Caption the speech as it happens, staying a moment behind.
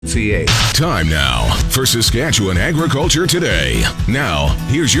Saskatchewan.ca. Time now for Saskatchewan Agriculture Today. Now,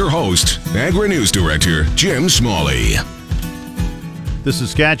 here's your host, Agri-News Director Jim Smalley. The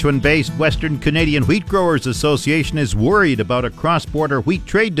Saskatchewan-based Western Canadian Wheat Growers Association is worried about a cross-border wheat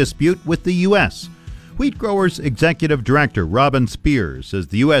trade dispute with the U.S. Wheat Growers Executive Director Robin Spears says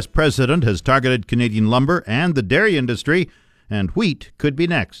the U.S. president has targeted Canadian lumber and the dairy industry, and wheat could be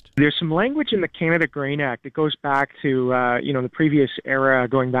next. There's some language in the Canada Grain Act that goes back to, the previous era,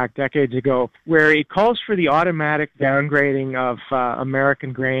 going back decades ago, where it calls for the automatic downgrading of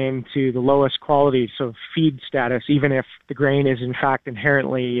American grain to the lowest quality, so feed status, even if the grain is in fact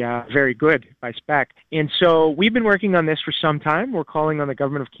inherently very good by spec. And so we've been working on this for some time. We're calling on the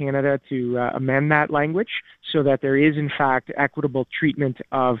Government of Canada to amend that language so that there is in fact equitable treatment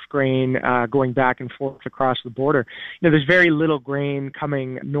of grain going back and forth across the border. There's very little grain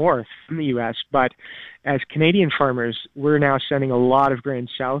coming north from the U.S., but as Canadian farmers, we're now sending a lot of grain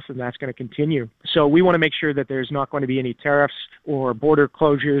south, and that's going to continue. So we want to make sure that there's not going to be any tariffs or border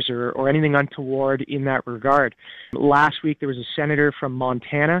closures or anything untoward in that regard. Last week, there was a senator from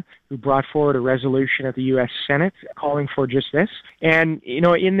Montana who brought forward a resolution at the U.S. Senate calling for just this. And,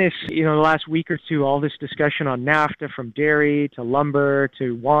 in this, the last week or two, all this discussion on NAFTA, from dairy to lumber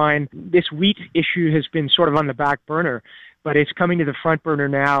to wine, this wheat issue has been sort of on the back burner. But it's coming to the front burner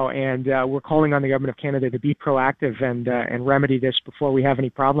now, and we're calling on the Government of Canada to be proactive and remedy this before we have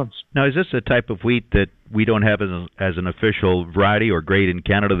any problems. Now, is this a type of wheat that we don't have as an official variety or grade in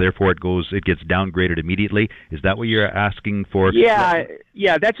Canada, therefore it gets downgraded immediately? Is that what you're asking for?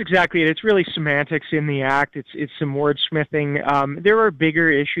 Yeah, that's exactly it. It's really semantics in the Act. It's some wordsmithing. There are bigger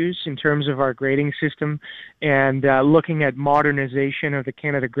issues in terms of our grading system and looking at modernization of the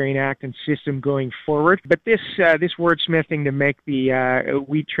Canada Grain Act and system going forward. But this wordsmithing to make the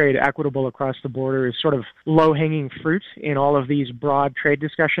wheat trade equitable across the border is sort of low-hanging fruit in all of these broad trade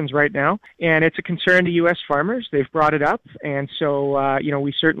discussions right now. And it's a concern to U.S. farmers. They've brought it up. And so,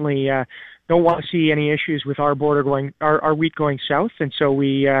 we certainly don't want to see any issues with our border our wheat going south. And so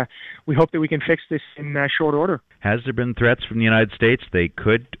we hope that we can fix this in short order. Has there been threats from the United States they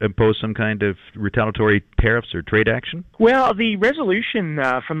could impose some kind of retaliatory tariffs or trade action? Well, the resolution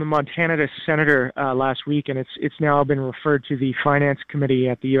from the Montana senator last week, and it's now been referred to the Finance Committee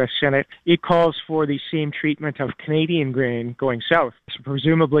at the U.S. Senate, it calls for the same treatment of Canadian grain going south. So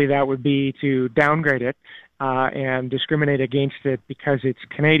presumably that would be to downgrade it and discriminate against it because it's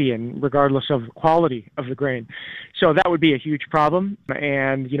Canadian, regardless of the quality of the grain. So that would be a huge problem.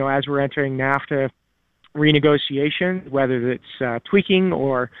 And, as we're entering NAFTA renegotiation, whether it's tweaking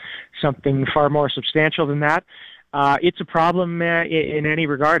or something far more substantial than that, it's a problem in any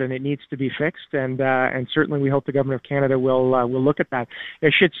regard, and it needs to be fixed. And certainly, we hope the Government of Canada will look at that. I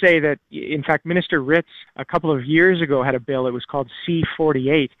should say that, in fact, Minister Ritz a couple of years ago had a bill. It was called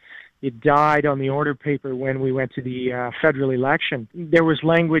C-48. It died on the order paper when we went to the federal election. There was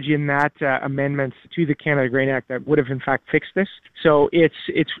language in that amendment to the Canada Grain Act that would have, in fact, fixed this. So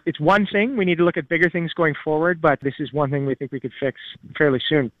it's one thing. We need to look at bigger things going forward, but this is one thing we think we could fix fairly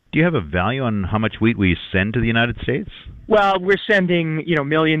soon. Do you have a value on how much wheat we send to the United States? Well, we're sending,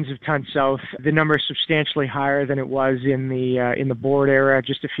 millions of tons south. The number is substantially higher than it was in the board era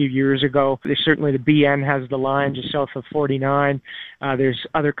just a few years ago. There's certainly the BN has the line just south of 49. There's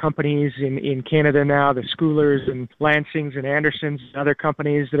other companies in Canada now, the Schoolers and Lansings and Andersons, and other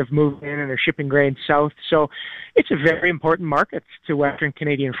companies that have moved in and are shipping grain south. So it's a very important market to Western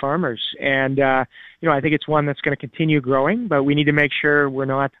Canadian farmers. And, I think it's one that's going to continue growing, but we need to make sure we're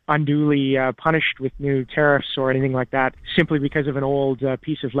not unduly punished with new tariffs or anything like that simply because of an old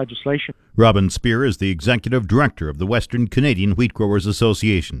piece of legislation. Robin Spear is the Executive Director of the Western Canadian Wheat Growers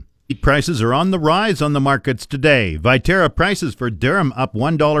Association. Wheat prices are on the rise on the markets today. Viterra prices for Durham up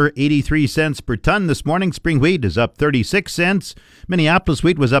 $1.83 per ton this morning. Spring wheat is up 36 cents. Minneapolis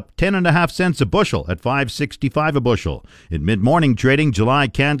wheat was up 10.5 cents a bushel at $5.65 a bushel. In mid-morning trading, July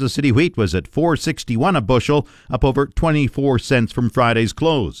Kansas City wheat was at $4.61 a bushel, up over 24 cents from Friday's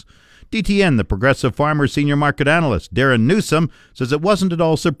close. DTN, the Progressive Farmer Senior Market Analyst, Darren Newsom, says it wasn't at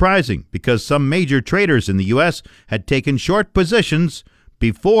all surprising because some major traders in the U.S. had taken short positions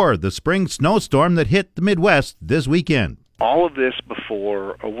before the spring snowstorm that hit the Midwest this weekend. All of this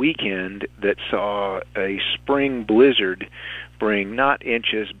before a weekend that saw a spring blizzard bring not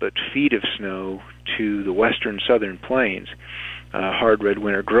inches but feet of snow to the western southern plains, hard red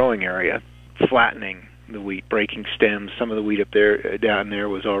winter growing area, flattening the wheat, breaking stems. Some of the wheat down there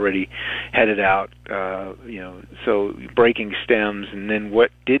was already headed out, so breaking stems. And then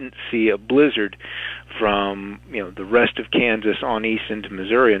what didn't see a blizzard from the rest of Kansas on east into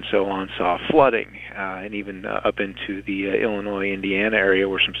Missouri and so on saw flooding, and even up into the Illinois, Indiana area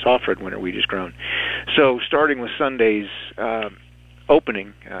where some soft red winter wheat is grown. So starting with Sunday's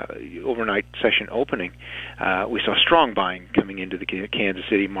opening, overnight session opening, we saw strong buying coming into the Kansas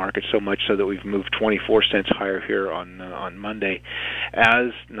City market, so much so that we've moved 24 cents higher here on Monday,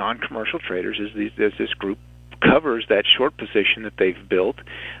 as non-commercial traders, as this group covers that short position that they've built,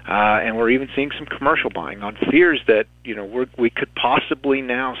 and we're even seeing some commercial buying on fears that we could possibly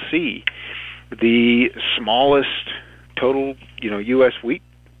now see the smallest total U.S. wheat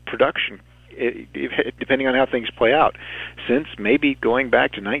production, depending on how things play out, since maybe going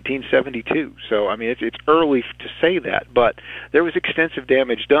back to 1972. So, I mean, it's early to say that, but there was extensive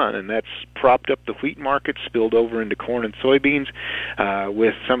damage done, and that's propped up the wheat market, spilled over into corn and soybeans,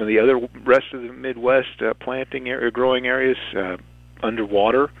 with some of the other rest of the Midwest growing areas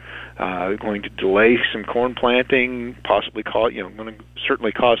underwater, going to delay some corn planting, possibly going to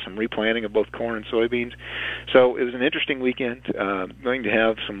certainly cause some replanting of both corn and soybeans. So it was an interesting weekend, going to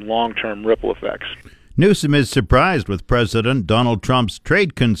have some long-term ripple effects. Newsom is surprised with President Donald Trump's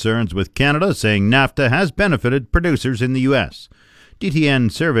trade concerns with Canada, saying NAFTA has benefited producers in the U.S.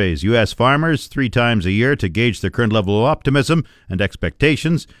 DTN surveys U.S. farmers 3 times a year to gauge their current level of optimism and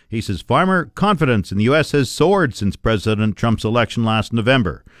expectations. He says farmer confidence in the U.S. has soared since President Trump's election last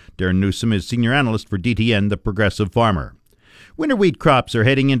November. Darren Newsom is senior analyst for DTN, the Progressive Farmer. Winter wheat crops are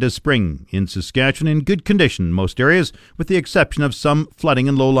heading into spring in Saskatchewan in good condition in most areas, with the exception of some flooding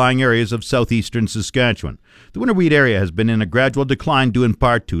in low-lying areas of southeastern Saskatchewan. The winter wheat area has been in a gradual decline due in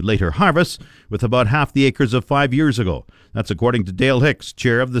part to later harvests, with about half the acres of 5 years ago. That's according to Dale Hicks,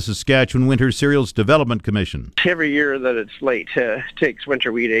 chair of the Saskatchewan Winter Cereals Development Commission. Every year that it's late takes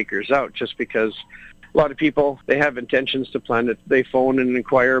winter wheat acres out, just because a lot of people, they have intentions to plant it. They phone and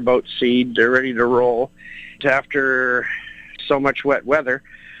inquire about seed. They're ready to roll. After so much wet weather,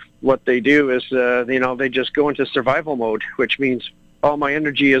 what they do is, they just go into survival mode, which means all my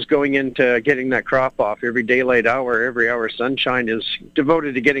energy is going into getting that crop off. Every daylight hour, every hour of sunshine is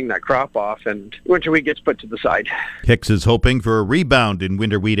devoted to getting that crop off, and winter wheat gets put to the side. Hicks is hoping for a rebound in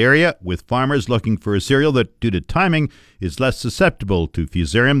winter wheat area, with farmers looking for a cereal that, due to timing, is less susceptible to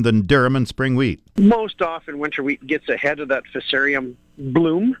fusarium than durum and spring wheat. Most often, winter wheat gets ahead of that fusarium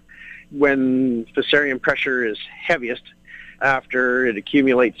bloom when fusarium pressure is heaviest, after it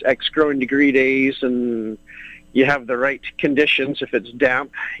accumulates X growing degree days and you have the right conditions. If it's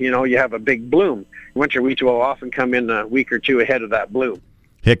damp, you have a big bloom. Winter wheat will often come in a week or two ahead of that bloom.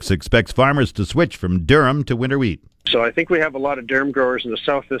 Hicks expects farmers to switch from durum to winter wheat. So I think we have a lot of durum growers in the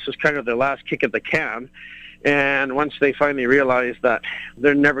south. This is kind of their last kick at the can. And once they finally realize that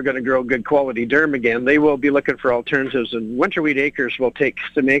they're never going to grow good quality durum again, they will be looking for alternatives, and winter wheat acres will take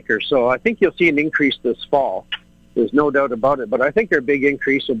some acres. So I think you'll see an increase this fall. There's no doubt about it, but I think their big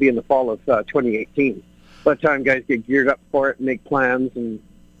increase will be in the fall of 2018. By the time guys get geared up for it, make plans, and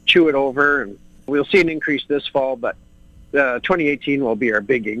chew it over, and we'll see an increase this fall, but 2018 will be our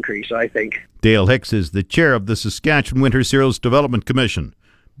big increase, I think. Dale Hicks is the chair of the Saskatchewan Winter Cereals Development Commission.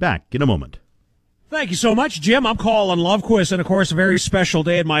 Back in a moment. Thank you so much, Jim. I'm Colin Lovequist, and of course, a very special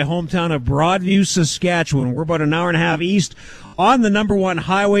day in my hometown of Broadview, Saskatchewan. We're about an hour and a half east on the number 1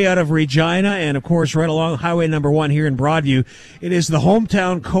 highway out of Regina, and of course, right along highway number 1 here in Broadview. It is the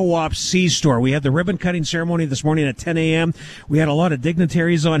Hometown Co-op C-Store. We had the ribbon cutting ceremony this morning at 10 a.m. We had a lot of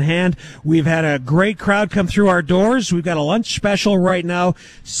dignitaries on hand. We've had a great crowd come through our doors. We've got a lunch special right now,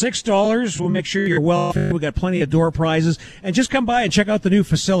 $6. We'll make sure you're well fed. We've got plenty of door prizes, and just come by and check out the new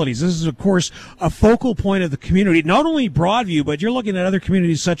facilities. This is, of course, a focal point of the community, not only Broadview, but you're looking at other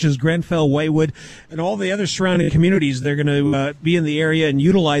communities such as Grenfell, Waywood, and all the other surrounding communities. They're going to be in the area and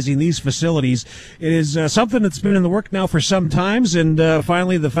utilizing these facilities. It is something that's been in the work now for some times, and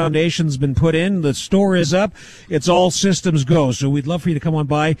finally the foundation's been put in. The store is up. It's all systems go. So we'd love for you to come on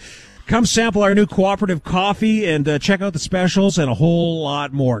by. Come sample our new cooperative coffee and check out the specials and a whole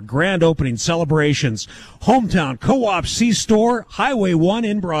lot more. Grand opening celebrations. Hometown Co-op C-Store, Highway 1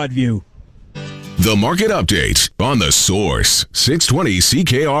 in Broadview. The market update on The Source, 620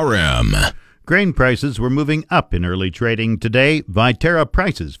 CKRM. Grain prices were moving up in early trading today. Viterra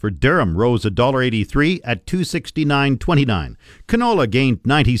prices for durum rose $1.83 at $269.29. Canola gained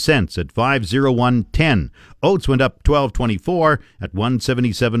 90 cents at $501.10. Oats went up $12.24 at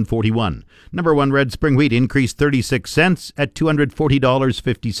 $177.41. Number 1 red spring wheat increased 36 cents at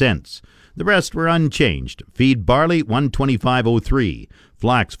 $240.50. The rest were unchanged. Feed barley, $125.03.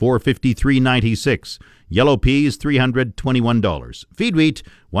 Flax, $453.96. Yellow peas, $321. Feed wheat,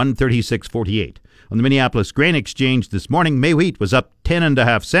 $136.48. On the Minneapolis Grain Exchange this morning, May wheat was up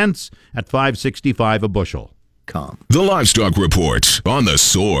 10.5 cents at $5.65 a bushel. The Livestock Report on The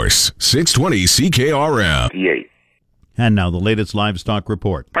Source, 620 CKRM. And now the latest livestock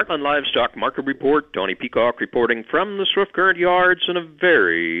report. Heartland Livestock Market Report. Tony Peacock reporting from the Swift Current Yards in a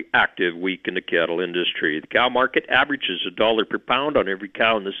very active week in the cattle industry. The cow market averages $1 per pound on every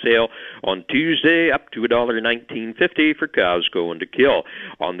cow in the sale on Tuesday, up to $1.1950 for cows going to kill.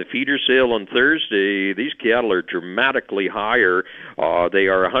 On the feeder sale on Thursday, these cattle are dramatically higher. They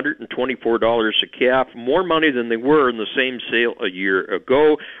are $124 a calf, more money than they were in the same sale a year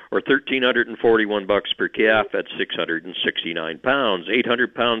ago, or $1,341 per calf at 669 pounds.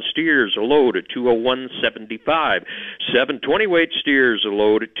 800-pound steers a load at $201.75. 720-weight steers a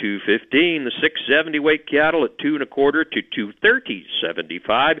load at $215. The 670-weight cattle at $2.25 to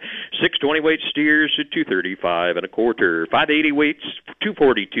 $230.75. 620-weight steers at $235.25. 580 weights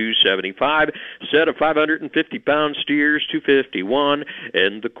 $242.75. Set of 550-pound steers $251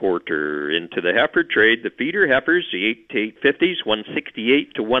 and the quarter. Into the heifer trade, the feeder heifers, the 8 to 850s,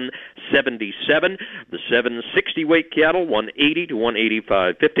 168 to 177. The 760-weight cattle, 180 to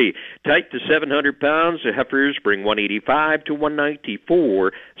 185.50. Tight to 700 pounds, the heifers bring 185 to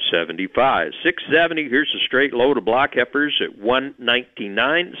 194.75. 670, here's a straight load of black heifers at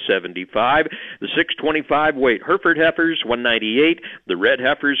 199.75. The 625 weight Hereford heifers, 198. The red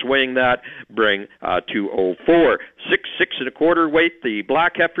heifers weighing that bring 204. 6 1/4 weight, the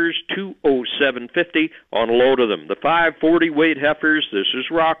black heifers, 207.50 on a load of them. The 540 weight heifers, this is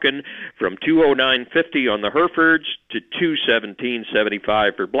rocking from 209.50 on the Herefords to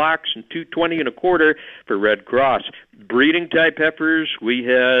 217.75 for blacks and 220 1/4 for Red Cross. Breeding type heifers, we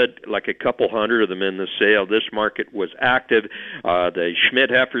had like a couple hundred of them in the sale. This market was active. The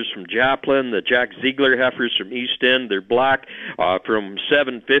Schmidt heifers from Joplin, the Jack Ziegler heifers from East End, they're black, from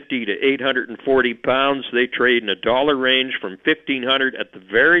 750 to 840 pounds. They trade in a dollar range from $1,500 at the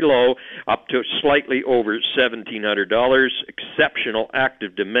very low up to slightly over $1,700. Exceptional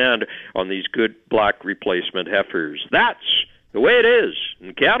active demand on these good black replacement heifers. That's the way it is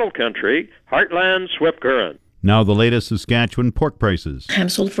in cattle country, Heartland Swift Current. Now the latest Saskatchewan pork prices. Ham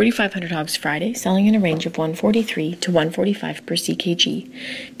sold 4,500 hogs Friday, selling in a range of $143 to $145 per CKG.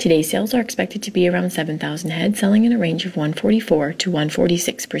 Today's sales are expected to be around 7,000 head, selling in a range of $144 to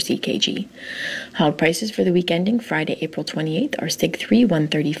 $146 per CKG. Hog prices for the week ending Friday, April 28th are Sig 3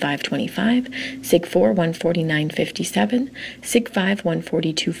 $135.25, Sig 4 $149.57, Sig 5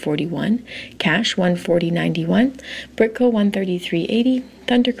 $142.41, Cash $140.91, Britco $133.80,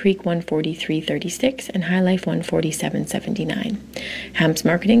 Thunder Creek $143.36, and High Life $147.79. Ham's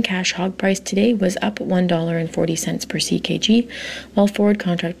marketing cash hog price today was up $1.40 per CKG, while forward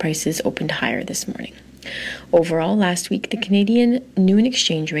contract prices opened higher this morning. Overall, last week, the Canadian new and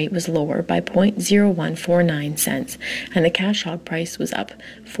exchange rate was lower by 0.0149 cents, and the cash hog price was up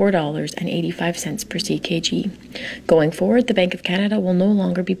 $4.85 per CKG. Going forward, the Bank of Canada will no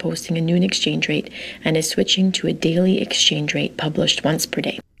longer be posting a new and exchange rate and is switching to a daily exchange rate published once per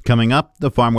day. Coming up, the farm